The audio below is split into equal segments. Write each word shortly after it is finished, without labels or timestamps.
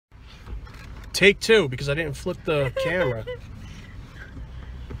Take two, because I didn't flip the camera.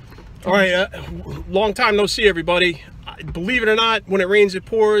 All right, long time no see, everybody. Believe it or not, when it rains, it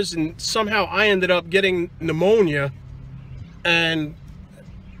pours, and somehow I ended up getting pneumonia and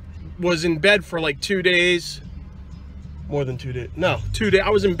was in bed for like 2 days. More than 2 days. No, 2 days. I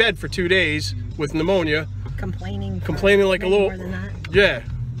was in bed for 2 days with pneumonia. Complaining like a little. More than that. Yeah.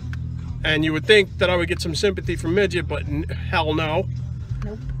 And you would think that I would get some sympathy from Midget, but hell no.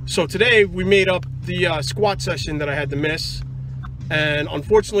 Nope. So today we made up the squat session that I had to miss. And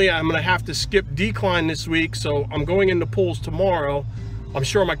unfortunately, I'm going to have to skip decline this week, so I'm going into pulls tomorrow. I'm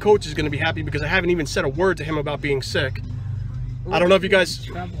sure my coach is going to be happy because I haven't even said a word to him about being sick. Ooh, I don't know if you guys...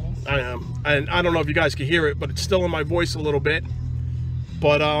 I am. And I don't know if you guys can hear it, but it's still in my voice a little bit.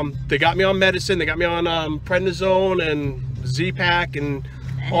 But they got me on medicine. They got me on prednisone and Z-Pack and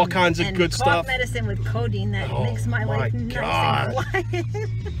all kinds of good stuff. Medicine with codeine that makes my life nice and quiet.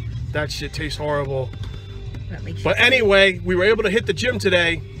 That shit tastes horrible. But anyway, we were able to hit the gym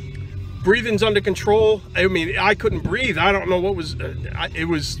today. Breathing's under control. I mean, I couldn't breathe. I don't know what was. I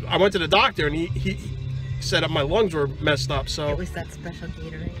went to the doctor and he said that my lungs were messed up. So it was that special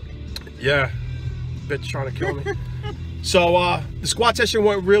Gatorade. Yeah, bitch trying to kill me. So the squat session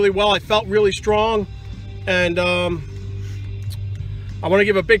went really well. I felt really strong, and I want to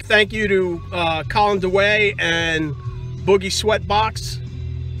give a big thank you to Colin DeWay and Boogie Sweatbox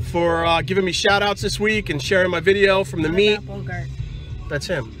for giving me shout outs this week and sharing my video from the meet. That's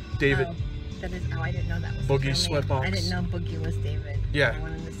him, David. Oh, that is, I didn't know that was Boogie Sweatbox. I didn't know Boogie was David. Yeah.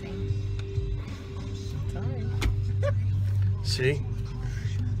 One and the same. Sorry. See?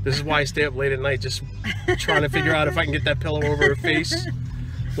 This is why I stay up late at night, just trying to figure out if I can get that pillow over her face.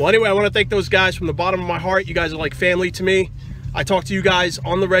 Well, anyway, I want to thank those guys from the bottom of my heart. You guys are like family to me. I talk to you guys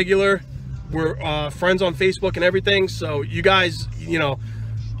on the regular. We're friends on Facebook and everything. So you guys, you know,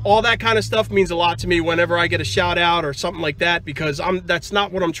 all that kind of stuff means a lot to me whenever I get a shout out or something like that, because that's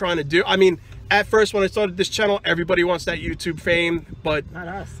not what I'm trying to do. I mean, at first when I started this channel, everybody wants that YouTube fame, but not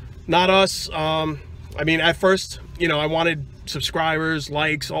us. Not us. I mean, at first, you know, I wanted subscribers,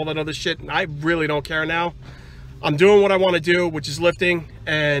 likes, all that other shit, and I really don't care now. I'm doing what I want to do, which is lifting,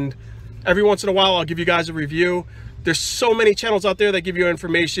 and every once in a while I'll give you guys a review. There's so many channels out there that give you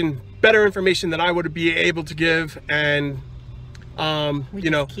information, better information than I would be able to give, and you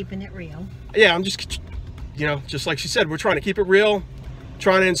know, keeping it real. Yeah, I'm just, you know, just like she said, we're trying to keep it real,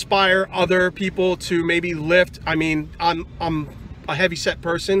 trying to inspire other people to maybe lift. I mean, I'm a heavy set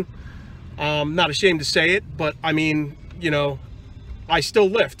person. Not ashamed to say it, but I mean, you know, I still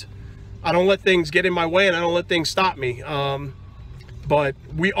lift. I don't let things get in my way, and I don't let things stop me. But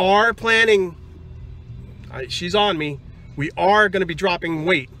we are planning, she's on me, we are going to be dropping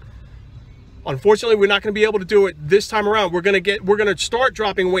weight. Unfortunately, we're not going to be able to do it this time around. We're going to start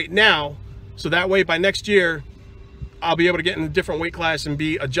dropping weight now, so that way by next year I'll be able to get in a different weight class and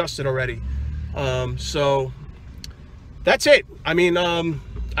be adjusted already. So that's it. I mean,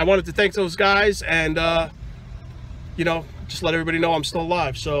 I wanted to thank those guys, and you know, just let everybody know I'm still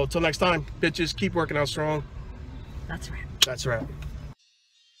alive. So until next time, bitches, keep working out strong. That's right. That's right.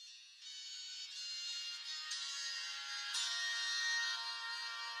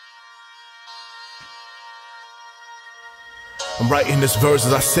 I'm writing this verse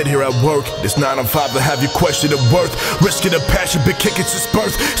as I sit here at work. This 9 to 5 to have you question the worth. Risking the passion, been kicking since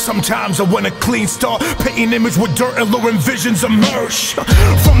birth. Sometimes I want a clean start, painting image with dirt and luring visions emerge.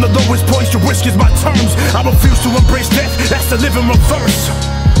 From the lowest points to risk is my terms. I refuse to embrace death, that's the living reverse.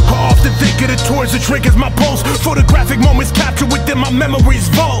 I often think of the towards the drink as my pulse. Photographic moments captured within my memories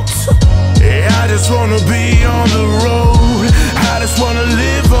vaults. Yeah, I just wanna be on the road. I just wanna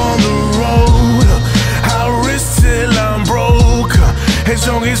live on the road. I'll risk till I'm broke, as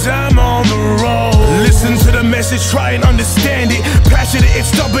long as I'm on the road. Listen to the message, try and understand it. Passionate and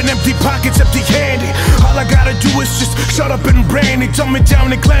stubborn, empty pockets, empty-handed. All I gotta do is just shut up and brand it. Dumb it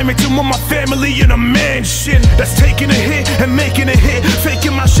down and clam it to my family in a mansion that's taking a hit and making a hit.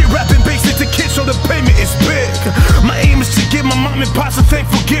 Faking my shit, rapping basic to kids so the payment is big. My aim is to give my mom and pops a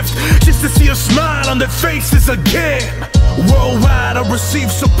thankful gift, just to see a smile on their faces again. Worldwide I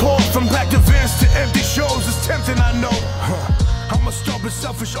receive support, from back to vans to empty shows. It's tempting, I know. I'm a stubborn,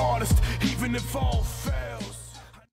 selfish artist, even if all fails.